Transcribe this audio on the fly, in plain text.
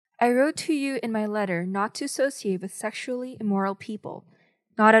I wrote to you in my letter not to associate with sexually immoral people,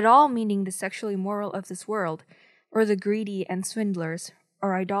 not at all meaning the sexually immoral of this world, or the greedy and swindlers,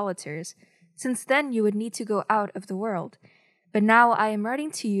 or idolaters, since then you would need to go out of the world. But now I am writing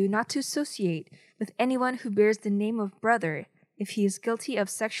to you not to associate with anyone who bears the name of brother if he is guilty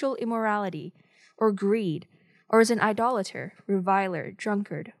of sexual immorality, or greed, or is an idolater, reviler,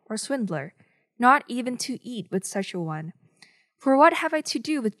 drunkard, or swindler, not even to eat with such a one. For what have I to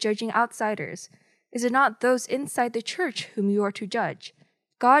do with judging outsiders? Is it not those inside the church whom you are to judge?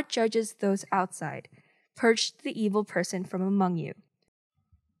 God judges those outside. Purge the evil person from among you.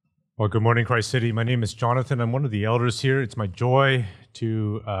 Well, good morning, Christ City. My name is Jonathan. I'm one of the elders here. It's my joy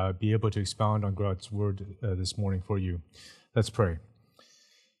to be able to expound on God's word this morning for you. Let's pray.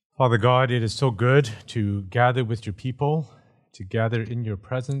 Father God, it is so good to gather with your people, to gather in your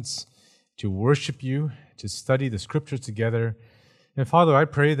presence, to worship you, to study the scriptures together. And Father, I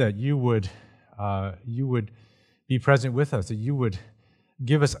pray that you would be present with us, that you would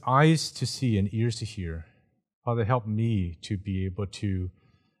give us eyes to see and ears to hear. Father, help me to be able to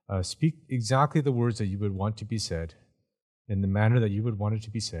speak exactly the words that you would want to be said, in the manner that you would want it to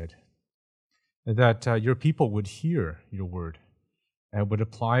be said, and that your people would hear your word and would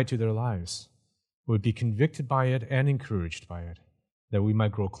apply it to their lives, would be convicted by it and encouraged by it, that we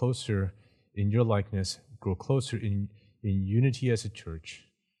might grow closer in your likeness, grow closer in unity as a church.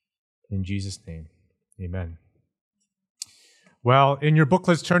 In Jesus' name, amen. Well, in your book,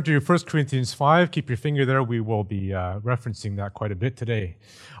 let's turn to 1 Corinthians 5. Keep your finger there. We will be referencing that quite a bit today.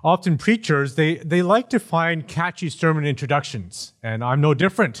 Often preachers, they like to find catchy sermon introductions, and I'm no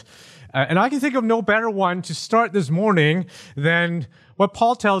different. And I can think of no better one to start this morning than what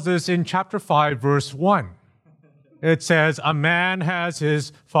Paul tells us in chapter 5, verse 1. It says, a man has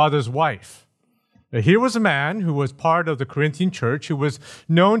his father's wife. Now, here was a man who was part of the Corinthian church who was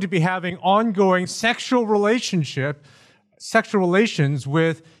known to be having ongoing sexual relations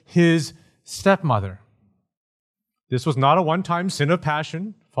with his stepmother. This was not a one-time sin of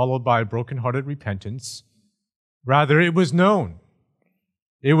passion followed by broken-hearted repentance. Rather, it was known.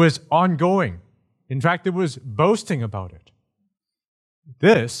 It was ongoing. In fact, it was boasting about it.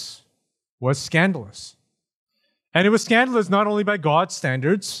 This was scandalous. And it was scandalous not only by God's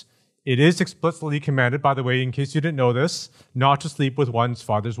standards. It is explicitly commanded, by the way, in case you didn't know this, not to sleep with one's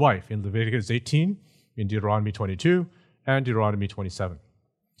father's wife in Leviticus 18, in Deuteronomy 22, and Deuteronomy 27.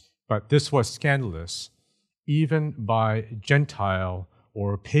 But this was scandalous even by Gentile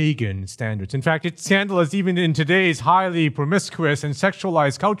or pagan standards. In fact, it's scandalous even in today's highly promiscuous and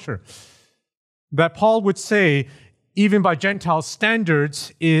sexualized culture. That Paul would say, even by Gentile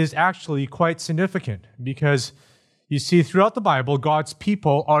standards, is actually quite significant because you see, throughout the Bible, God's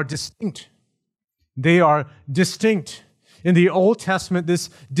people are distinct. They are distinct. In the Old Testament, this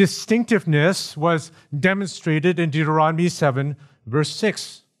distinctiveness was demonstrated in Deuteronomy 7, verse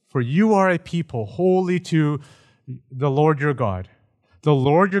 6. For you are a people holy to the Lord your God. The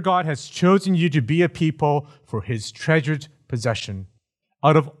Lord your God has chosen you to be a people for his treasured possession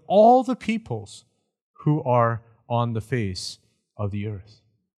out of all the peoples who are on the face of the earth.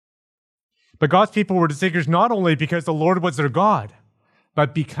 But God's people were distinguished not only because the Lord was their God,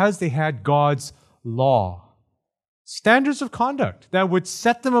 but because they had God's law. Standards of conduct that would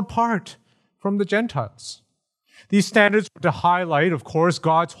set them apart from the Gentiles. These standards were to highlight, of course,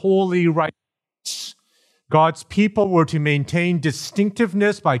 God's holy righteousness. God's people were to maintain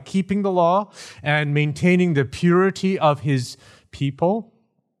distinctiveness by keeping the law and maintaining the purity of his people.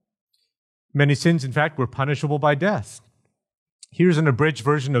 Many sins, in fact, were punishable by death. Here's an abridged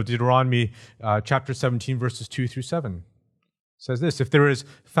version of Deuteronomy chapter 17, verses 2 through 7. It says this, if there is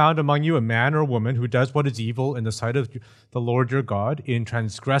found among you a man or a woman who does what is evil in the sight of the Lord your God in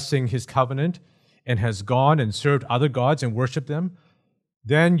transgressing his covenant and has gone and served other gods and worshipped them,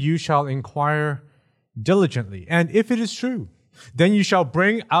 then you shall inquire diligently. And if it is true, then you shall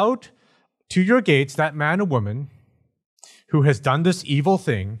bring out to your gates that man or woman who has done this evil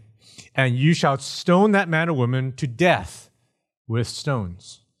thing, and you shall stone that man or woman to death with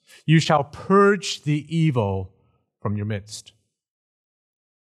stones. You shall purge the evil from your midst.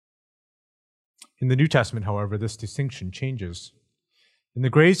 In the New Testament, however, this distinction changes. In the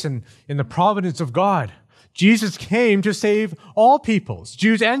grace and in the providence of God, Jesus came to save all peoples,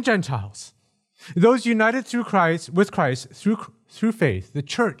 Jews and Gentiles. Those united through Christ, with Christ through faith, the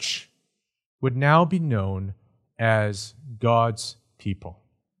church would now be known as God's people.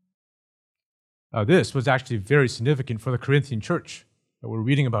 This was actually very significant for the Corinthian church that we're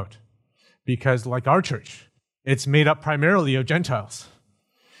reading about, because like our church, it's made up primarily of Gentiles,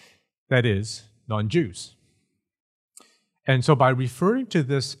 that is, non-Jews. And so by referring to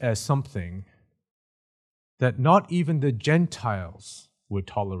this as something that not even the Gentiles would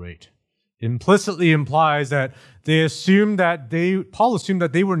tolerate, implicitly implies that Paul assumed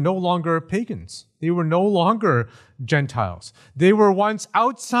that they were no longer pagans. They were no longer Gentiles. They were once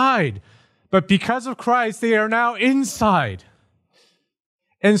outside, but because of Christ, they are now inside.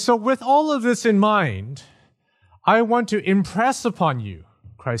 And so with all of this in mind, I want to impress upon you,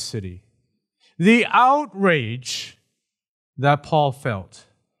 Christ City, the outrage that Paul felt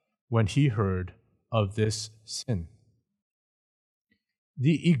when he heard of this sin.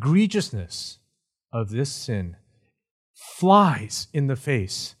 The egregiousness of this sin flies in the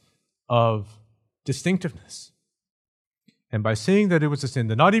face of distinctiveness. And by saying that it was a sin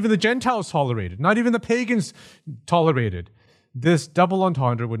that not even the Gentiles tolerated, not even the pagans tolerated, this double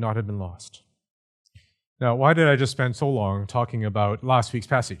entendre would not have been lost. Now, why did I just spend so long talking about last week's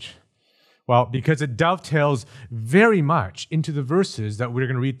passage? Well, because it dovetails very much into the verses that we're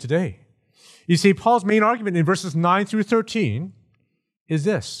going to read today. You see, Paul's main argument in verses 9 through 13 is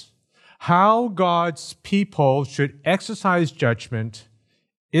this: how God's people should exercise judgment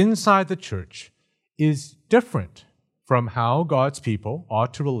inside the church is different from how God's people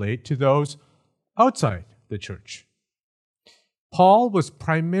ought to relate to those outside the church. Paul was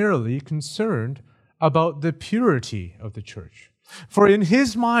primarily concerned about the purity of the church. For in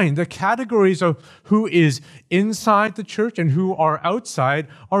his mind, the categories of who is inside the church and who are outside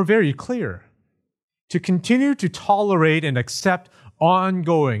are very clear. To continue to tolerate and accept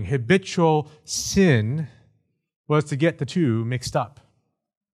ongoing, habitual sin was to get the two mixed up.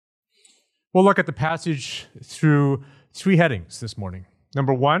 We'll look at the passage through three headings this morning.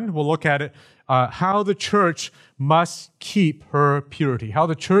 Number one, we'll look at it, how the church must keep her purity. How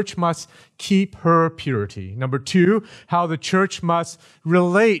the church must keep her purity. Number two, how the church must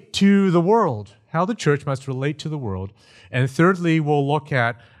relate to the world. How the church must relate to the world. And thirdly, we'll look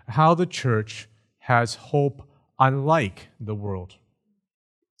at how the church has hope unlike the world.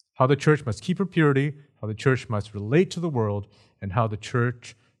 How the church must keep her purity, how the church must relate to the world, and how the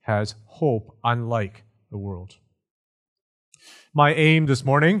church has hope unlike the world. My aim this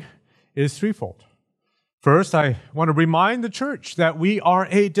morning is threefold. First, I want to remind the church that we are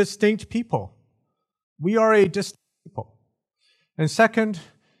a distinct people. We are a distinct people. And second,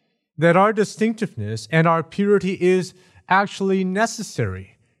 that our distinctiveness and our purity is actually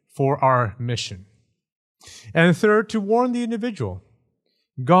necessary for our mission. And third, to warn the individual,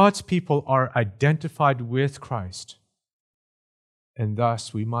 God's people are identified with Christ, and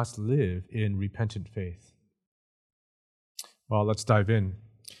thus we must live in repentant faith. Well, let's dive in.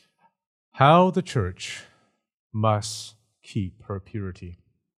 How the church must keep her purity.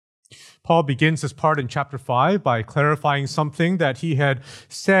 Paul begins this part in chapter 5 by clarifying something that he had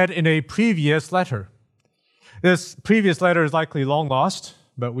said in a previous letter. This previous letter is likely long lost,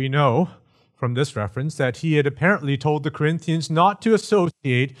 but we know from this reference that he had apparently told the Corinthians not to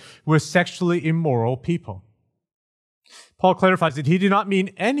associate with sexually immoral people. Paul clarifies that he did not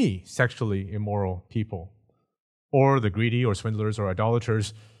mean any sexually immoral people, or the greedy or swindlers or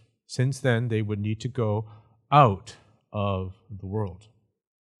idolaters, since then they would need to go out of the world.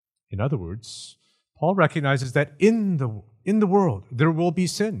 In other words, Paul recognizes that in the world there will be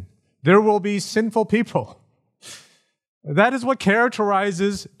sin. There will be sinful people. That is what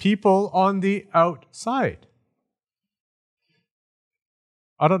characterizes people on the outside.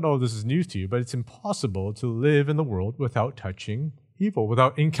 I don't know if this is news to you, but it's impossible to live in the world without touching evil,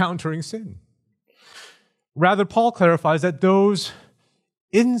 without encountering sin. Rather, Paul clarifies that those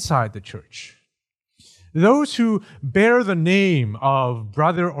inside the church, those who bear the name of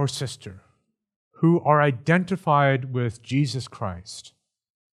brother or sister, who are identified with Jesus Christ,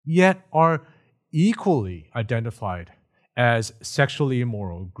 yet are equally identified as sexually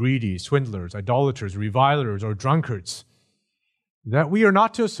immoral, greedy, swindlers, idolaters, revilers, or drunkards, that we are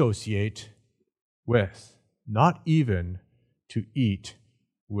not to associate with, not even to eat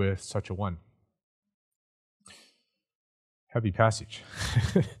with such a one. Heavy passage.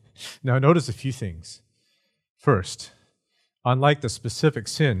 Now notice a few things. First, unlike the specific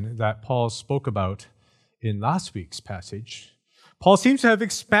sin that Paul spoke about in last week's passage, Paul seems to have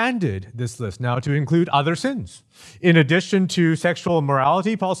expanded this list now to include other sins. In addition to sexual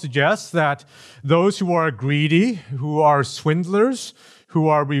immorality, Paul suggests that those who are greedy, who are swindlers, who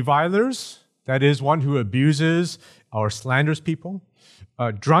are revilers, that is, one who abuses or slanders people,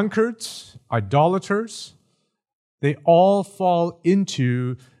 drunkards, idolaters, they all fall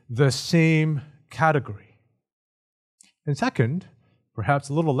into the same category. And second, perhaps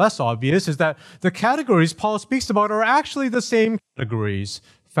a little less obvious, is that the categories Paul speaks about are actually the same categories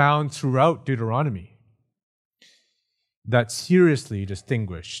found throughout Deuteronomy. that seriously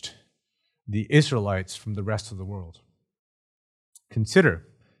distinguished the Israelites from the rest of the world. Consider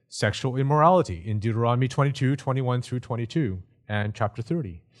sexual immorality in Deuteronomy 22, 21 through 22, and chapter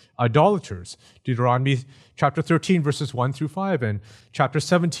 30. Idolaters, Deuteronomy chapter 13, verses 1 through 5, and chapter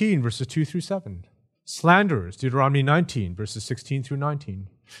 17, verses 2 through 7. Slanderers, Deuteronomy 19, verses 16 through 19.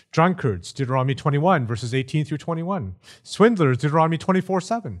 Drunkards, Deuteronomy 21, verses 18 through 21. Swindlers, Deuteronomy 24,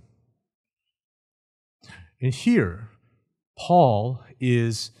 7. And here, Paul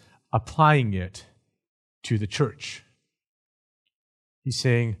is applying it to the church. He's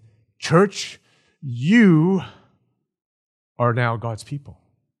saying, church, you are now God's people.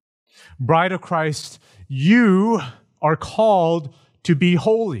 Bride of Christ, you are called to be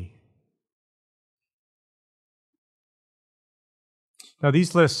holy. Now,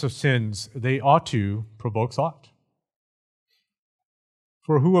 these lists of sins, they ought to provoke thought.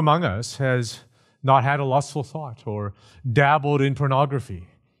 For who among us has not had a lustful thought, or dabbled in pornography,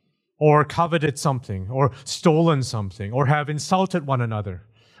 or coveted something, or stolen something, or have insulted one another,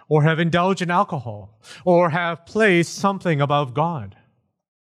 or have indulged in alcohol, or have placed something above God?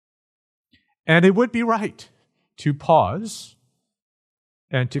 And it would be right to pause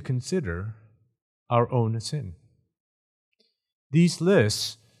and to consider our own sin. These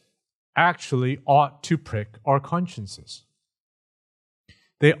lists actually ought to prick our consciences.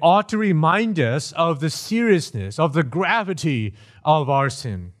 They ought to remind us of the seriousness, of the gravity of our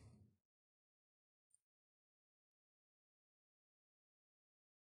sin.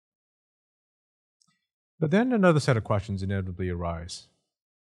 But then another set of questions inevitably arise.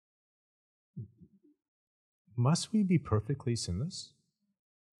 Must we be perfectly sinless?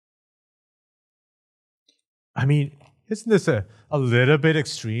 I mean, isn't this a little bit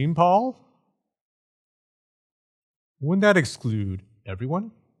extreme, Paul? Wouldn't that exclude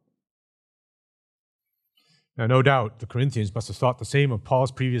everyone? Now, no doubt the Corinthians must have thought the same of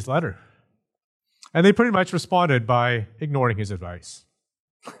Paul's previous letter. And they pretty much responded by ignoring his advice.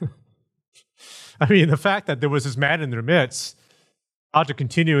 I mean, the fact that there was this man in their midst ought to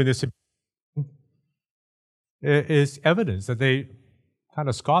continue in this is evidence that they kind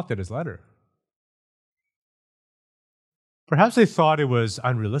of scoffed at his letter. Perhaps they thought it was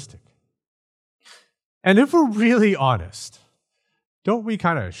unrealistic. And if we're really honest, don't we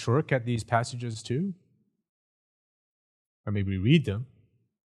kind of shirk at these passages too? Or maybe we read them,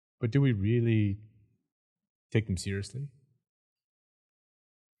 but do we really take them seriously?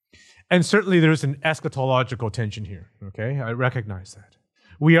 And certainly there's an eschatological tension here, okay? I recognize that.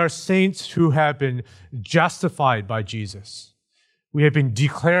 We are saints who have been justified by Jesus. We have been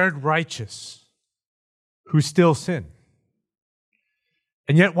declared righteous, who still sin.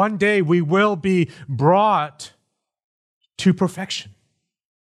 And yet one day we will be brought to perfection.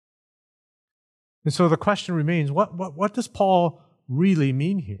 And so the question remains, what does Paul really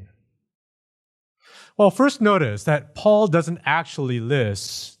mean here? Well, first notice that Paul doesn't actually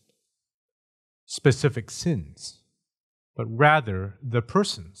list specific sins, but rather the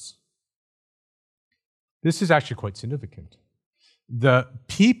persons. This is actually quite significant. The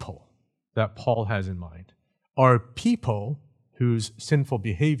people that Paul has in mind are people whose sinful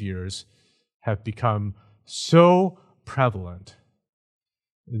behaviors have become so prevalent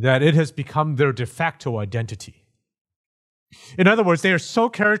that it has become their de facto identity. In other words, they are so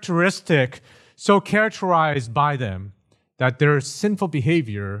characteristic, so characterized by them, that their sinful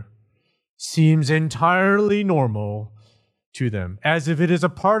behavior seems entirely normal to them, as if it is a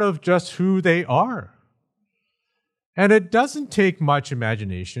part of just who they are. And it doesn't take much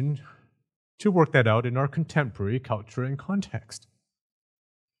imagination to work that out in our contemporary culture and context.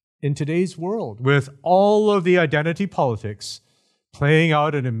 In today's world, with all of the identity politics playing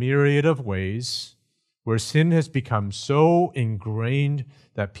out in a myriad of ways, where sin has become so ingrained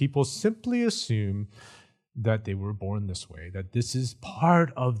that people simply assume that they were born this way, that this is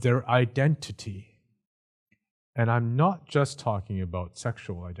part of their identity. And I'm not just talking about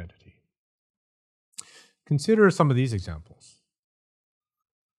sexual identity. Consider some of these examples.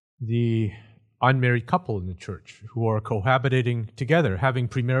 The unmarried couple in the church who are cohabitating together, having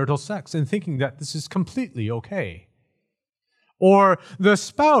premarital sex, and thinking that this is completely okay. Or the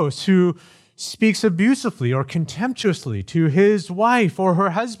spouse who speaks abusively or contemptuously to his wife or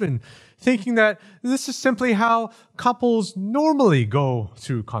her husband, thinking that this is simply how couples normally go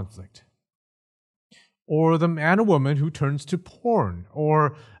through conflict. Or the man or woman who turns to porn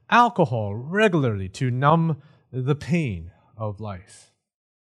or alcohol regularly to numb the pain of life.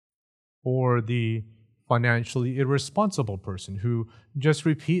 Or the financially irresponsible person who just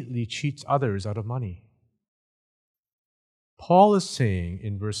repeatedly cheats others out of money. Paul is saying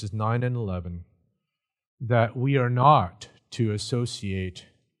in verses 9 and 11, that we are not to associate,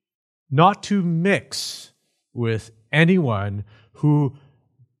 not to mix with anyone who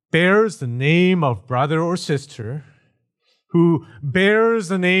bears the name of brother or sister, who bears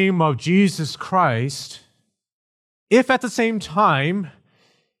the name of Jesus Christ, if at the same time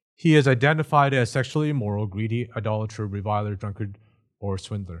he is identified as sexually immoral, greedy, idolater, reviler, drunkard, or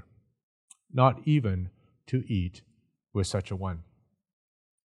swindler. Not even to eat with such a one.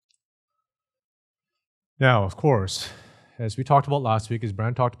 Now, of course, as we talked about last week, as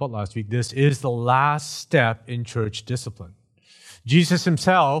Brand talked about last week, this is the last step in church discipline. Jesus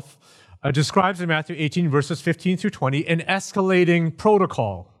himself describes in Matthew 18, verses 15 through 20, an escalating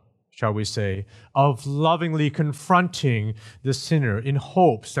protocol, shall we say, of lovingly confronting the sinner in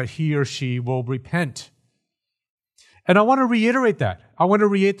hopes that he or she will repent. And I want to reiterate that. I want to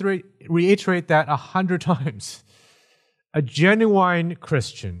reiterate that 100 times. A genuine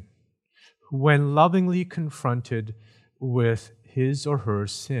Christian, when lovingly confronted with his or her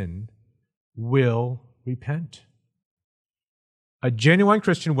sin, will repent. A genuine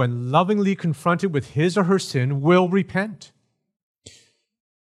Christian, when lovingly confronted with his or her sin, will repent.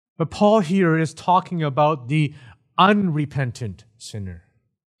 But Paul here is talking about the unrepentant sinner,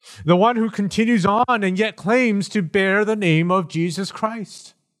 the one who continues on and yet claims to bear the name of Jesus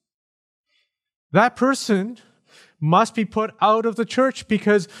Christ. That person must be put out of the church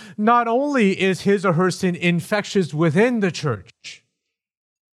because not only is his or her sin infectious within the church,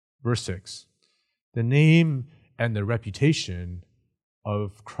 verse 6, the name and the reputation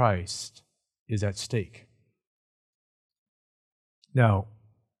of Christ is at stake. Now,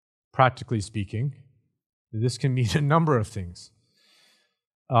 practically speaking, this can mean a number of things,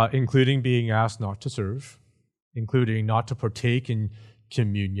 including being asked not to serve, including not to partake in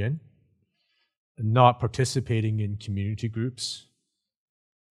communion, not participating in community groups,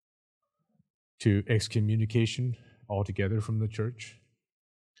 to excommunication altogether from the church.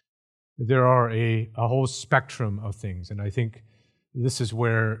 There are a whole spectrum of things, and I think this is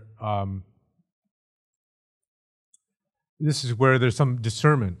where there's some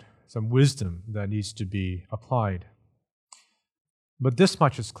discernment, some wisdom that needs to be applied. But this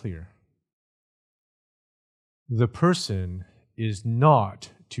much is clear. The person is not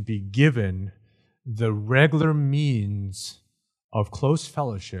to be given the regular means of close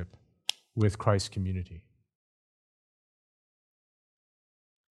fellowship with Christ's community.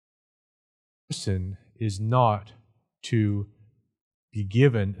 The person is not to be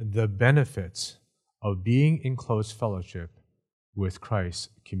given the benefits of being in close fellowship with Christ's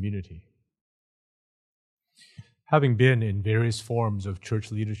community. Having been in various forms of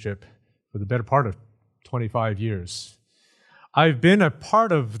church leadership for the better part of 25 years, I've been a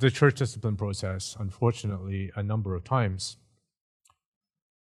part of the church discipline process, unfortunately, a number of times,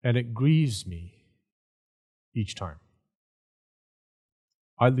 and it grieves me each time.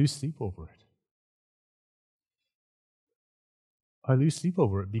 I lose sleep over it. I lose sleep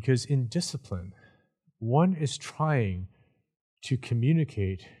over it because in discipline, one is trying to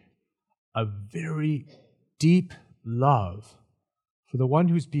communicate a very deep love for the one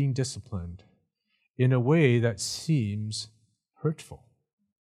who's being disciplined in a way that seems hurtful.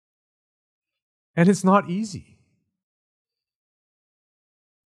 And it's not easy.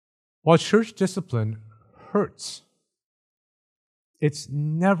 While church discipline hurts, it's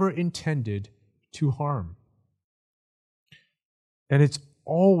never intended to harm. And it's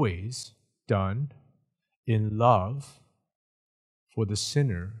always done in love for the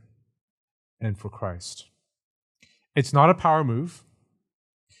sinner and for Christ. It's not a power move,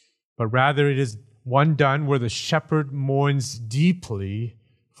 but rather it is one done where the shepherd mourns deeply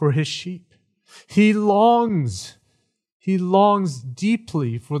for his sheep. He longs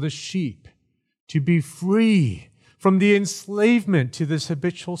deeply for the sheep to be free from the enslavement to this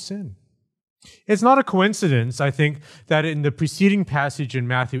habitual sin. It's not a coincidence, I think, that in the preceding passage in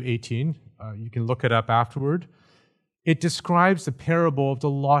Matthew 18, you can look it up afterward, it describes the parable of the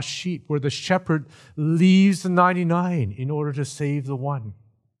lost sheep where the shepherd leaves the 99 in order to save the one.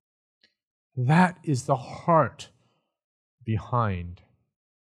 That is the heart behind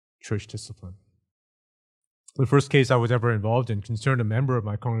church discipline. The first case I was ever involved in concerned a member of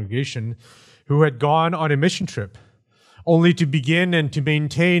my congregation who had gone on a mission trip only to begin and to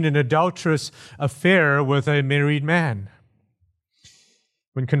maintain an adulterous affair with a married man.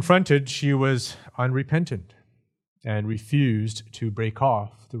 When confronted, she was unrepentant and refused to break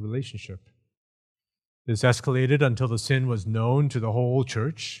off the relationship. This escalated until the sin was known to the whole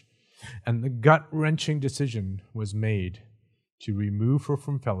church, and the gut-wrenching decision was made to remove her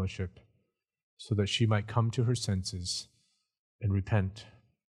from fellowship so that she might come to her senses and repent.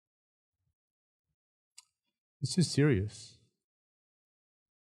 This is serious.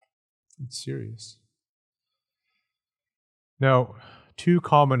 It's serious. Now, two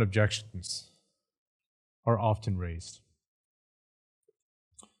common objections are often raised.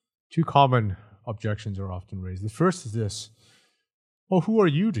 Two common objections are often raised. The first is this: well, who are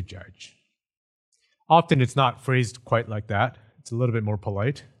you to judge? Often it's not phrased quite like that. It's a little bit more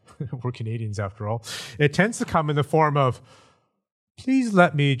polite. We're Canadians after all. It tends to come in the form of, please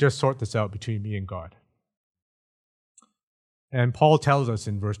let me just sort this out between me and God. And Paul tells us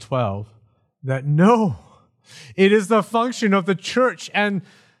in verse 12 that no, it is the function of the church, and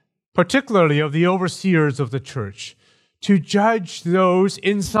particularly of the overseers of the church, to judge those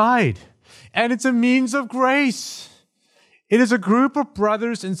inside. And it's a means of grace. It is a group of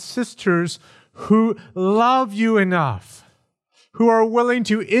brothers and sisters who love you enough, who are willing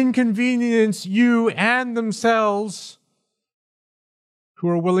to inconvenience you and themselves, who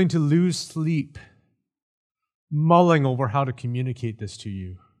are willing to lose sleep, mulling over how to communicate this to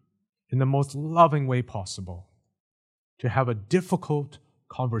you in the most loving way possible, to have a difficult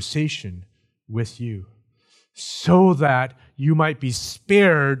conversation with you, so that you might be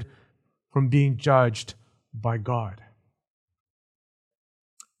spared from being judged by God.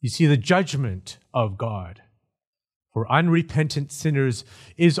 You see, the judgment of God for unrepentant sinners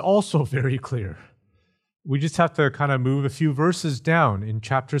is also very clear. We just have to kind of move a few verses down in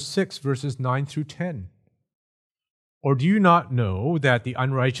chapter 6, verses 9 through 10. Or do you not know that the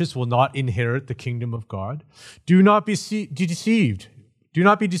unrighteous will not inherit the kingdom of God? Do not be deceived. Do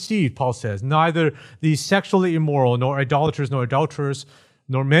not be deceived, Paul says. Neither the sexually immoral, nor idolaters, nor adulterers,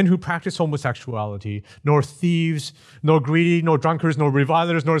 nor men who practice homosexuality, nor thieves, nor greedy, nor drunkards, nor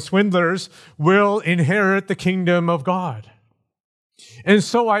revilers, nor swindlers will inherit the kingdom of God. And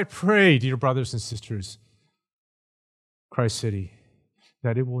so I pray, dear brothers and sisters, Christ City,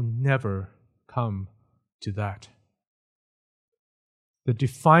 that it will never come to that. The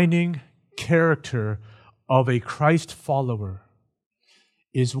defining character of a Christ follower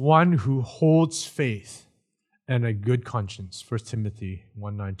is one who holds faith and a good conscience, 1 Timothy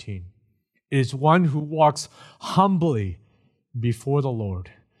 1:19, is one who walks humbly before the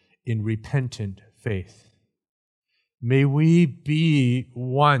Lord in repentant faith. May we be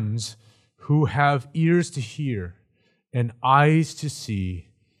ones who have ears to hear and eyes to see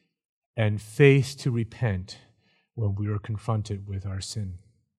and faith to repent when we are confronted with our sin.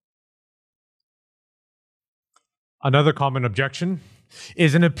 Another common objection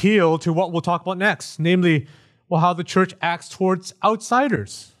is an appeal to what we'll talk about next, namely, how the church acts towards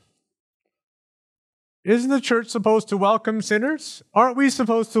outsiders. Isn't the church supposed to welcome sinners? Aren't we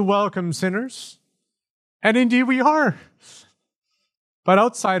supposed to welcome sinners? And indeed we are. But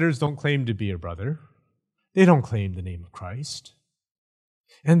outsiders don't claim to be a brother. They don't claim the name of Christ.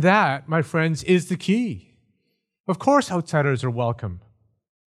 And that, my friends, is the key. Of course outsiders are welcome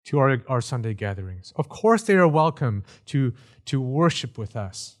to our Sunday gatherings. Of course they are welcome to worship with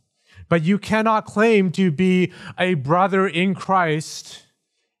us. But you cannot claim to be a brother in Christ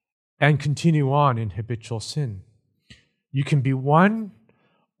and continue on in habitual sin. You can be one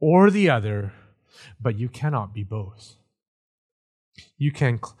or the other, but you cannot be both. You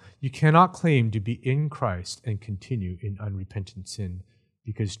cannot claim to be in Christ and continue in unrepentant sin,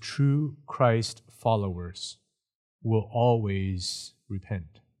 because true Christ followers will always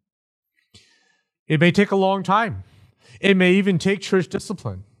repent. It may take a long time. It may even take church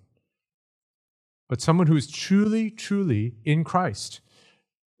discipline. But someone who is truly, truly in Christ,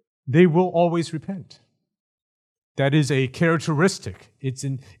 they will always repent. That is a characteristic. It's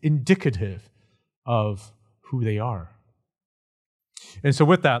an indicative of who they are. And so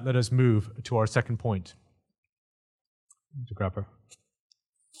with that, let us move to our second point. To grab a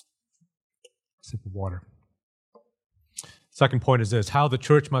sip of water. Second point is this: how the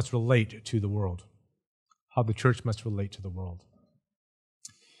church must relate to the world. How the church must relate to the world.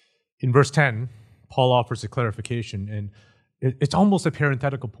 In verse 10, Paul offers a clarification, and it's almost a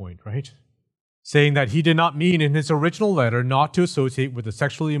parenthetical point, right? Saying that he did not mean in his original letter not to associate with the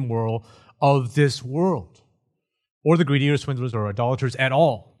sexually immoral of this world, or the greedy or swindlers or idolaters at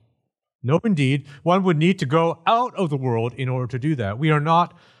all. No, indeed, one would need to go out of the world in order to do that. We are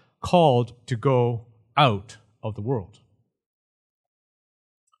not called to go out of the world.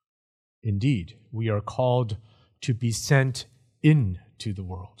 Indeed, we are called to be sent into the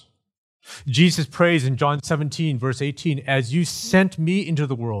world. Jesus prays in John 17, verse 18, "As you sent me into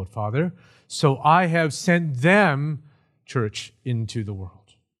the world, Father, so I have sent them," church, "into the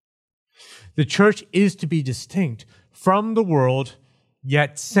world." The church is to be distinct from the world,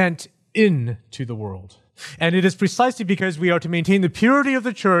 yet sent into the world. And it is precisely because we are to maintain the purity of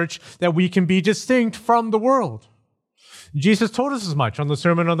the church that we can be distinct from the world. Jesus told us as much on the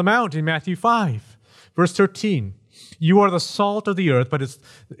Sermon on the Mount in Matthew 5, verse 13. You are the salt of the earth, but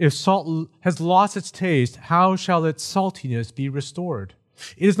if salt has lost its taste, how shall its saltiness be restored?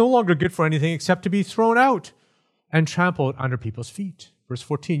 It is no longer good for anything except to be thrown out and trampled under people's feet. Verse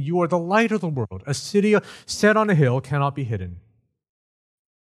 14, you are the light of the world. A city set on a hill cannot be hidden.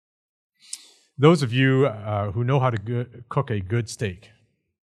 Those of you who know how to cook a good steak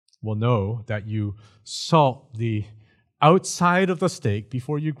will know that you salt the outside of the steak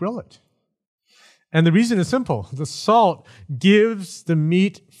before you grill it. And the reason is simple. The salt gives the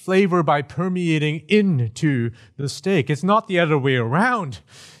meat flavor by permeating into the steak. It's not the other way around.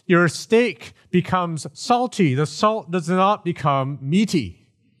 Your steak becomes salty. The salt does not become meaty.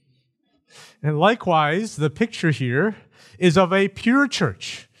 And likewise, the picture here is of a pure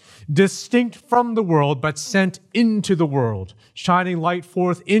church, distinct from the world, but sent into the world, shining light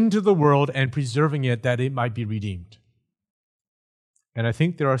forth into the world and preserving it that it might be redeemed. And I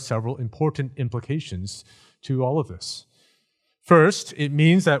think there are several important implications to all of this. First, it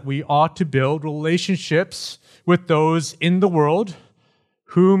means that we ought to build relationships with those in the world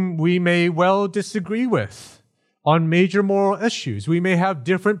whom we may well disagree with on major moral issues. We may have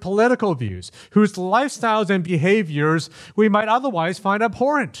different political views, whose lifestyles and behaviors we might otherwise find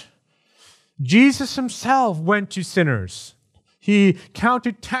abhorrent. Jesus himself went to sinners. He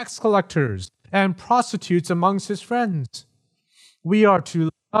counted tax collectors and prostitutes amongst his friends. We are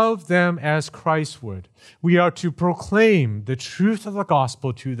to love them as Christ would. We are to proclaim the truth of the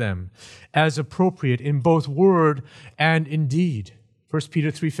gospel to them as appropriate in both word and in deed. 1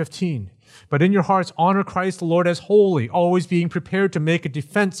 Peter 3:15. But in your hearts, honor Christ the Lord as holy, always being prepared to make a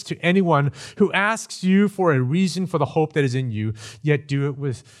defense to anyone who asks you for a reason for the hope that is in you, yet do it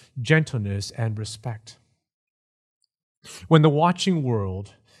with gentleness and respect. When the watching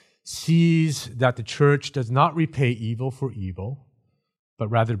world sees that the church does not repay evil for evil, but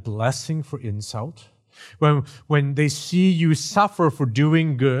rather blessing for insult, when they see you suffer for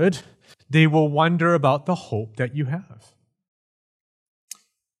doing good, they will wonder about the hope that you have.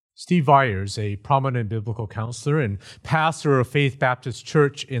 Steve Viers, a prominent biblical counselor and pastor of Faith Baptist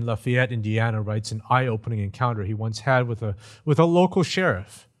Church in Lafayette, Indiana, writes an eye-opening encounter he once had with a local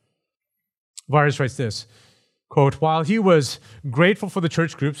sheriff. Viers writes this, quote, while he was grateful for the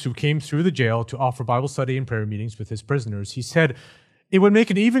church groups who came through the jail to offer Bible study and prayer meetings with his prisoners, he said it would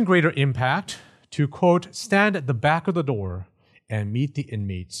make an even greater impact to, quote, stand at the back of the door and meet the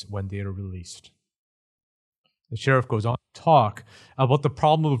inmates when they are released. The sheriff goes on to talk about the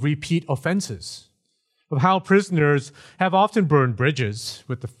problem of repeat offenses, of how prisoners have often burned bridges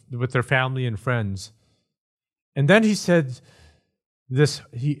with their family and friends. And then he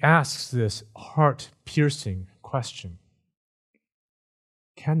asks this heart-piercing question.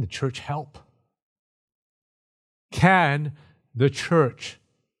 Can the church help? Can the church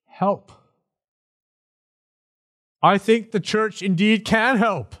help? I think the church indeed can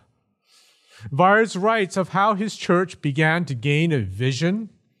help. Viers writes of how his church began to gain a vision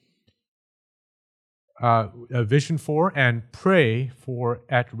for and pray for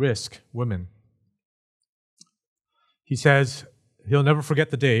at-risk women. He says he'll never forget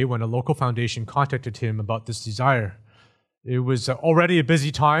the day when a local foundation contacted him about this desire. It was already a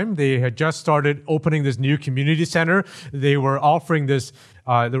busy time. They had just started opening this new community center. They were offering this,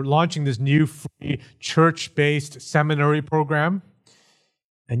 they're launching this new free church-based seminary program.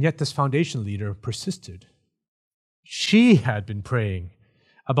 And yet this foundation leader persisted. She had been praying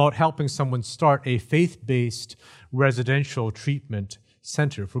about helping someone start a faith-based residential treatment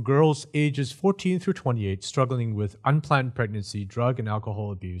center for girls ages 14 through 28 struggling with unplanned pregnancy, drug and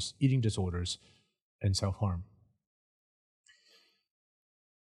alcohol abuse, eating disorders, and self-harm.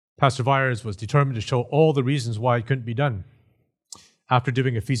 Pastor Viers was determined to show all the reasons why it couldn't be done. After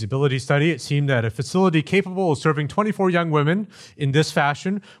doing a feasibility study, it seemed that a facility capable of serving 24 young women in this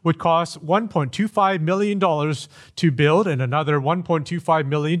fashion would cost $1.25 million to build and another $1.25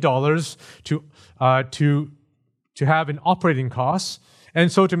 million to have in operating costs. And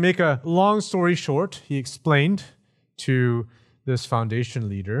so to make a long story short, he explained to this foundation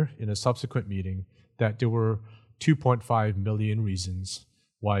leader in a subsequent meeting that there were 2.5 million reasons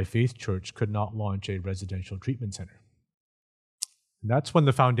why Faith Church could not launch a residential treatment center. And that's when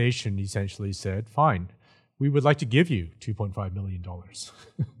the foundation essentially said, fine, we would like to give you $2.5 million.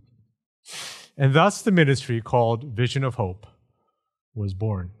 And thus the ministry called Vision of Hope was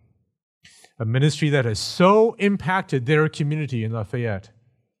born. A ministry that has so impacted their community in Lafayette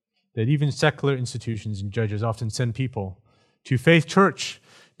that even secular institutions and judges often send people to Faith Church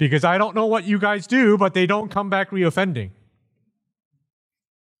because I don't know what you guys do, but they don't come back reoffending.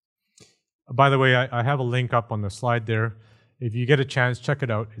 By the way, I have a link up on the slide there. If you get a chance, check it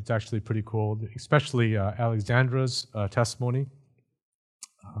out. It's actually pretty cool, especially Alexandra's testimony.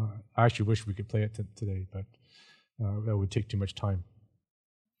 I actually wish we could play it today, but that would take too much time.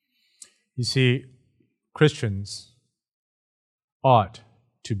 You see, Christians ought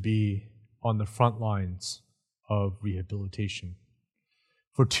to be on the front lines of rehabilitation.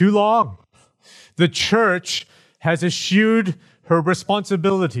 For too long, the church has eschewed her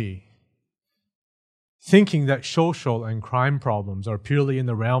responsibility, thinking that social and crime problems are purely in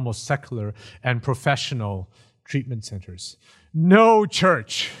the realm of secular and professional treatment centers. No,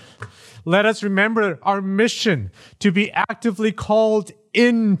 church. Let us remember our mission to be actively called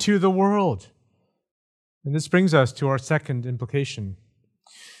into the world. And this brings us to our second implication.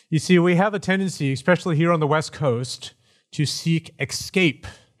 You see, we have a tendency, especially here on the West Coast, to seek escape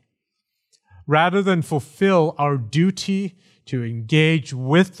rather than fulfill our duty to engage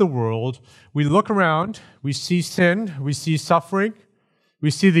with the world. We look around, we see sin, we see suffering, we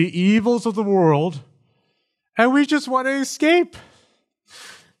see the evils of the world, and we just want to escape.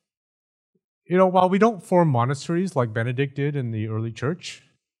 You know, while we don't form monasteries like Benedict did in the early church,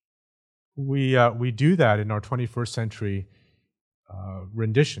 we do that in our 21st century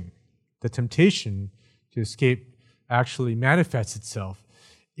rendition. The temptation to escape actually manifests itself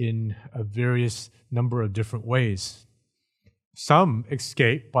in a various number of different ways. Some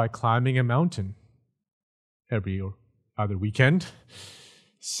escape by climbing a mountain every or other weekend.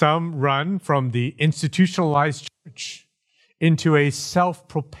 Some run from the institutionalized church into a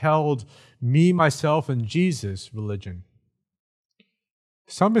self-propelled me, myself, and Jesus religion.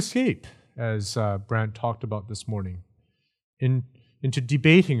 Some escape, as Brant talked about this morning, into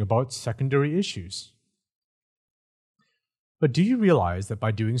debating about secondary issues. But do you realize that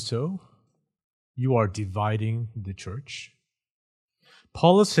by doing so, you are dividing the church?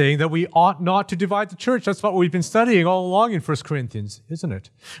 Paul is saying that we ought not to divide the church. That's what we've been studying all along in 1 Corinthians, isn't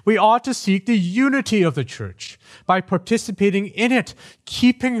it? We ought to seek the unity of the church by participating in it,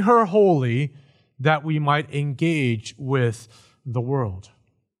 keeping her holy, that we might engage with the world.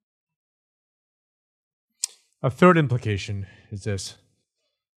 A third implication is this.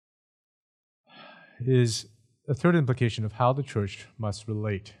 A third implication of how the church must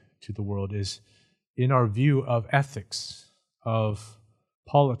relate to the world is in our view of ethics, of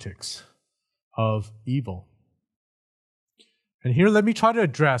politics, of evil. And here, let me try to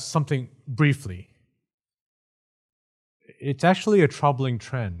address something briefly. It's actually a troubling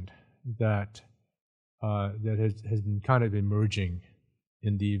trend that has been kind of emerging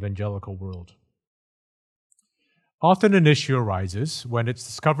in the evangelical world. Often an issue arises when it's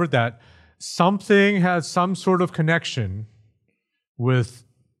discovered that something has some sort of connection with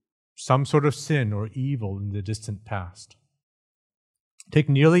some sort of sin or evil in the distant past. Take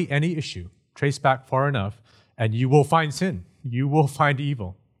nearly any issue, trace back far enough, and you will find sin. You will find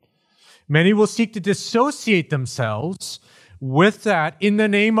evil. Many will seek to dissociate themselves with that in the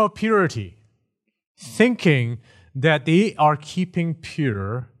name of purity, thinking that they are keeping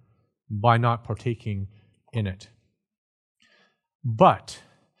pure by not partaking in it. But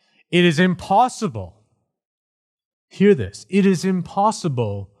it is impossible, hear this, it is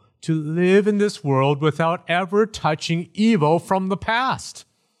impossible to live in this world without ever touching evil from the past.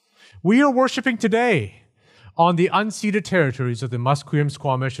 We are worshiping today on the unceded territories of the Musqueam,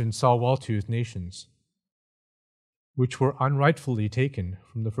 Squamish, and Tsawwaltooth nations, which were unrightfully taken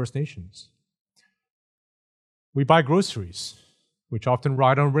from the First Nations. We buy groceries, which often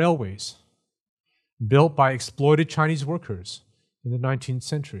ride on railways, built by exploited Chinese workers in the 19th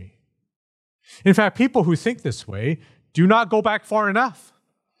century. In fact, people who think this way do not go back far enough.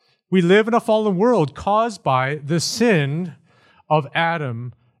 We live in a fallen world caused by the sin of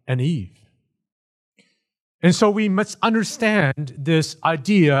Adam and Eve. And so we must understand this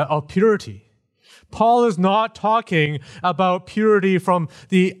idea of purity. Paul is not talking about purity from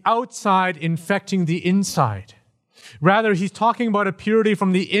the outside infecting the inside. Rather, he's talking about a purity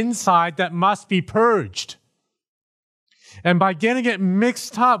from the inside that must be purged. And by getting it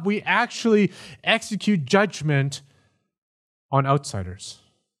mixed up, we actually execute judgment on outsiders.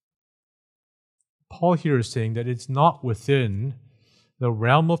 Paul here is saying that it's not within the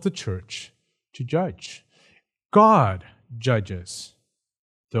realm of the church to judge. God judges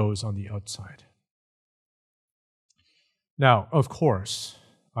those on the outside. Now, of course,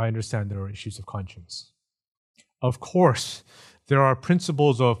 I understand there are issues of conscience. Of course, there are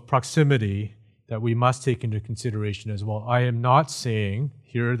principles of proximity that we must take into consideration as well. I am not saying,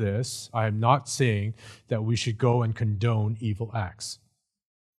 hear this, I am not saying that we should go and condone evil acts.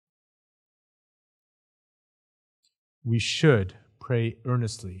 we should pray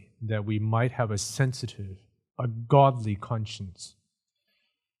earnestly that we might have a sensitive, a godly conscience.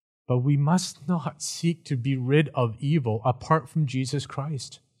 But we must not seek to be rid of evil apart from Jesus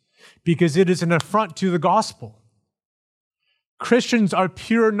Christ, because it is an affront to the gospel. Christians are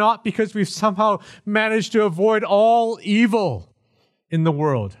pure not because we've somehow managed to avoid all evil in the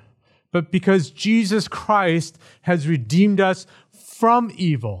world, but because Jesus Christ has redeemed us from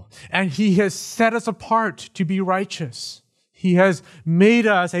evil, and he has set us apart to be righteous. He has made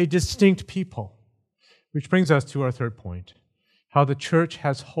us a distinct people. Which brings us to our third point, how the church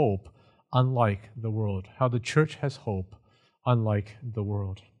has hope unlike the world. How the church has hope unlike the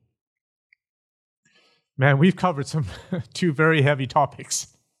world. Man, we've covered some two very heavy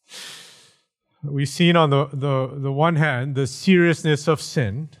topics. We've seen on the one hand the seriousness of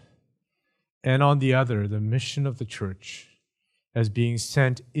sin, and on the other, the mission of the church as being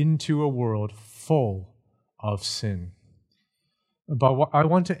sent into a world full of sin. But I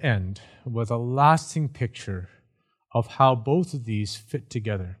want to end with a lasting picture of how both of these fit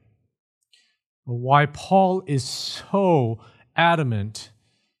together. Why Paul is so adamant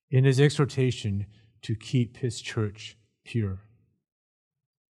in his exhortation to keep his church pure.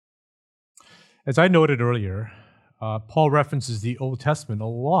 As I noted earlier, Paul references the Old Testament a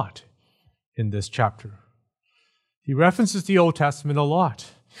lot in this chapter. He references the Old Testament a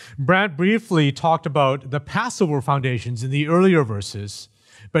lot. Brant briefly talked about the Passover foundations in the earlier verses,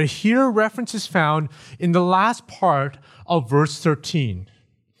 but here reference is found in the last part of verse 13.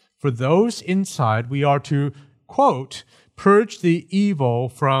 For those inside, we are to, quote, purge the evil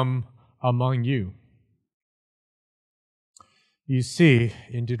from among you. You see,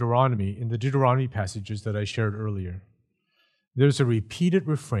 in the Deuteronomy passages that I shared earlier, there's a repeated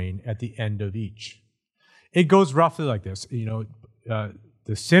refrain at the end of each. It goes roughly like this.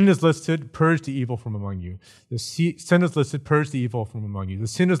 The sin is listed, purge the evil from among you. The sin is listed, purge the evil from among you. The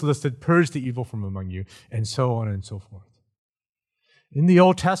sin is listed, purge the evil from among you, and so on and so forth. In the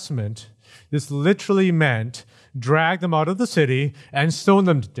Old Testament, this literally meant drag them out of the city and stone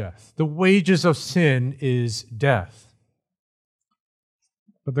them to death. The wages of sin is death.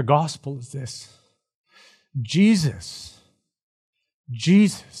 But the gospel is this. Jesus,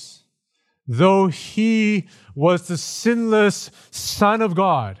 though he was the sinless Son of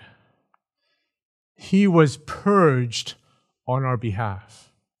God, he was purged on our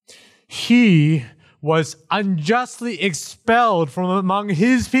behalf. He was unjustly expelled from among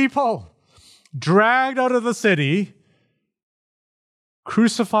his people, dragged out of the city,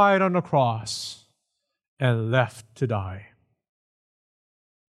 crucified on a cross, and left to die.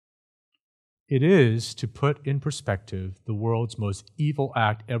 It is, to put in perspective, the world's most evil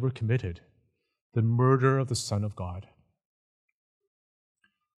act ever committed, the murder of the Son of God.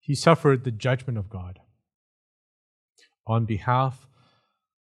 He suffered the judgment of God on behalf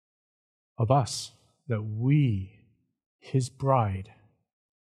of us, that we, his bride,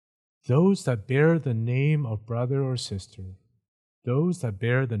 those that bear the name of brother or sister, those that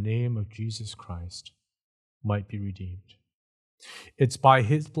bear the name of Jesus Christ, might be redeemed. It's by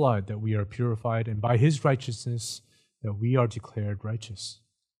his blood that we are purified, and by his righteousness that we are declared righteous.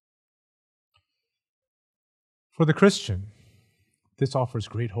 For the Christian, this offers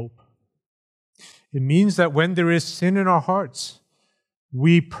great hope. It means that when there is sin in our hearts,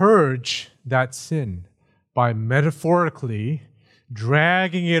 we purge that sin by metaphorically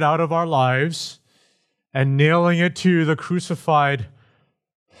dragging it out of our lives and nailing it to the crucified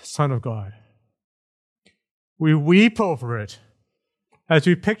Son of God. We weep over it as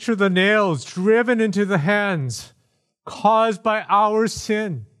we picture the nails driven into the hands caused by our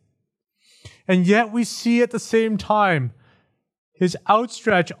sin. And yet we see at the same time his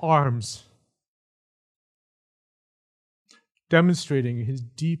outstretched arms demonstrating his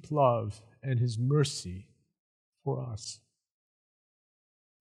deep love and his mercy for us.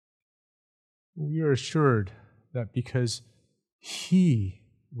 We are assured that because he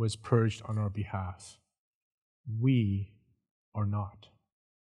was purged on our behalf, we are not.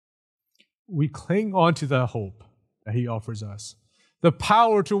 We cling on to the hope that he offers us, the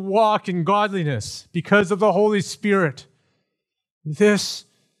power to walk in godliness because of the Holy Spirit. This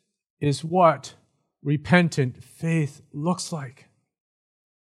is what repentant faith looks like.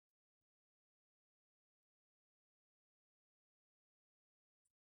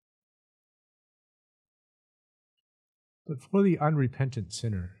 But for the unrepentant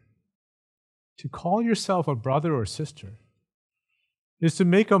sinner, to call yourself a brother or sister is to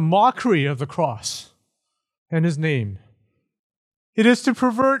make a mockery of the cross and his name. It is to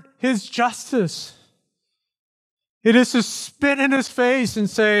pervert his justice. It is to spit in his face and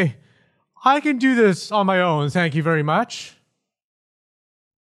say, I can do this on my own, thank you very much.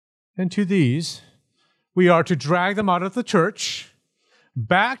 And to these, we are to drag them out of the church,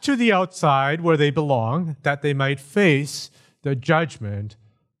 back to the outside where they belong, that they might face the judgment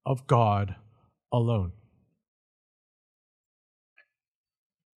of God alone.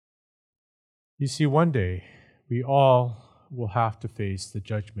 You see, one day, we all will have to face the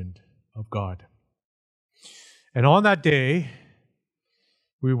judgment of God. And on that day,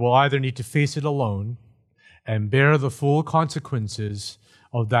 we will either need to face it alone and bear the full consequences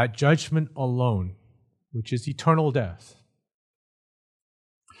of that judgment alone, which is eternal death.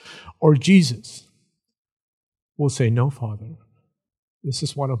 Or Jesus will say, "No, Father, this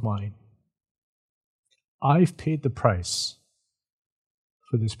is one of mine. I've paid the price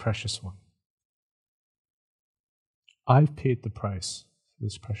for this precious one. I've paid the price for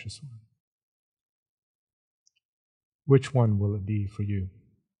this precious one." Which one will it be for you?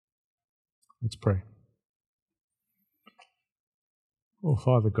 Let's pray. Oh,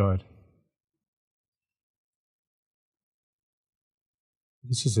 Father God,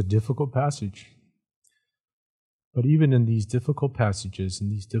 this is a difficult passage. But even in these difficult passages, in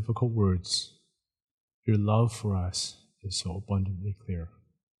these difficult words, your love for us is so abundantly clear.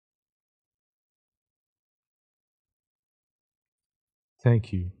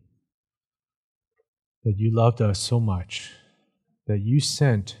 Thank you that you loved us so much that you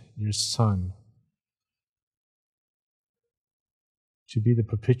sent your Son to be the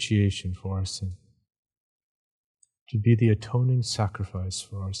propitiation for our sin, to be the atoning sacrifice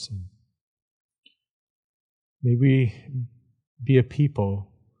for our sin. May we be a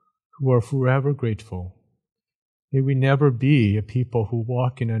people who are forever grateful. May we never be a people who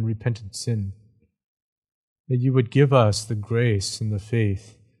walk in unrepentant sin. That you would give us the grace and the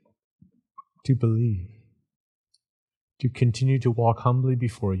faith to believe, to continue to walk humbly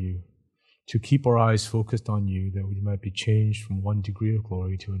before you, to keep our eyes focused on you, that we might be changed from one degree of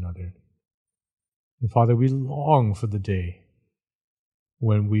glory to another. And Father, we long for the day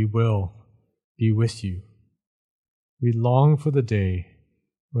when we will be with you. We long for the day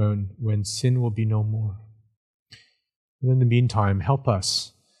when sin will be no more. And in the meantime, help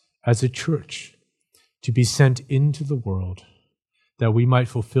us as a church to be sent into the world, that we might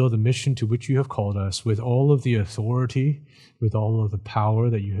fulfill the mission to which you have called us with all of the authority, with all of the power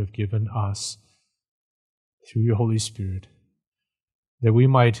that you have given us through your Holy Spirit, that we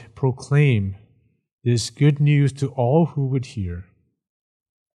might proclaim this good news to all who would hear,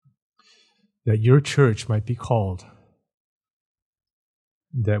 that your church might be called,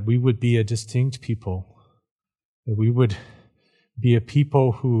 that we would be a distinct people, that we would be a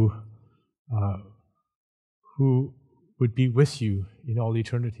people who would be with you in all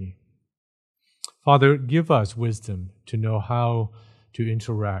eternity. Father, give us wisdom to know how to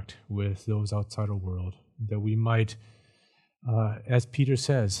interact with those outside our world, that we might, as Peter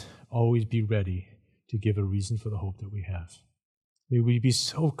says, always be ready to give a reason for the hope that we have. May we be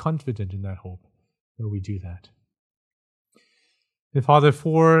so confident in that hope that we do that. And Father,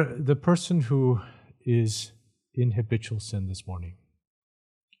 for the person who is in habitual sin this morning,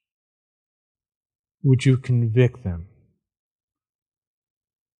 would you convict them?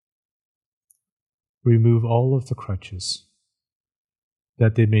 Remove all of the crutches,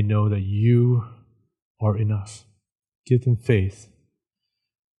 that they may know that you are enough. Give them faith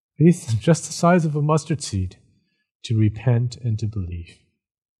just the size of a mustard seed, to repent and to believe.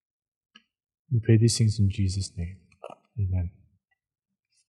 We pray these things in Jesus' name. Amen.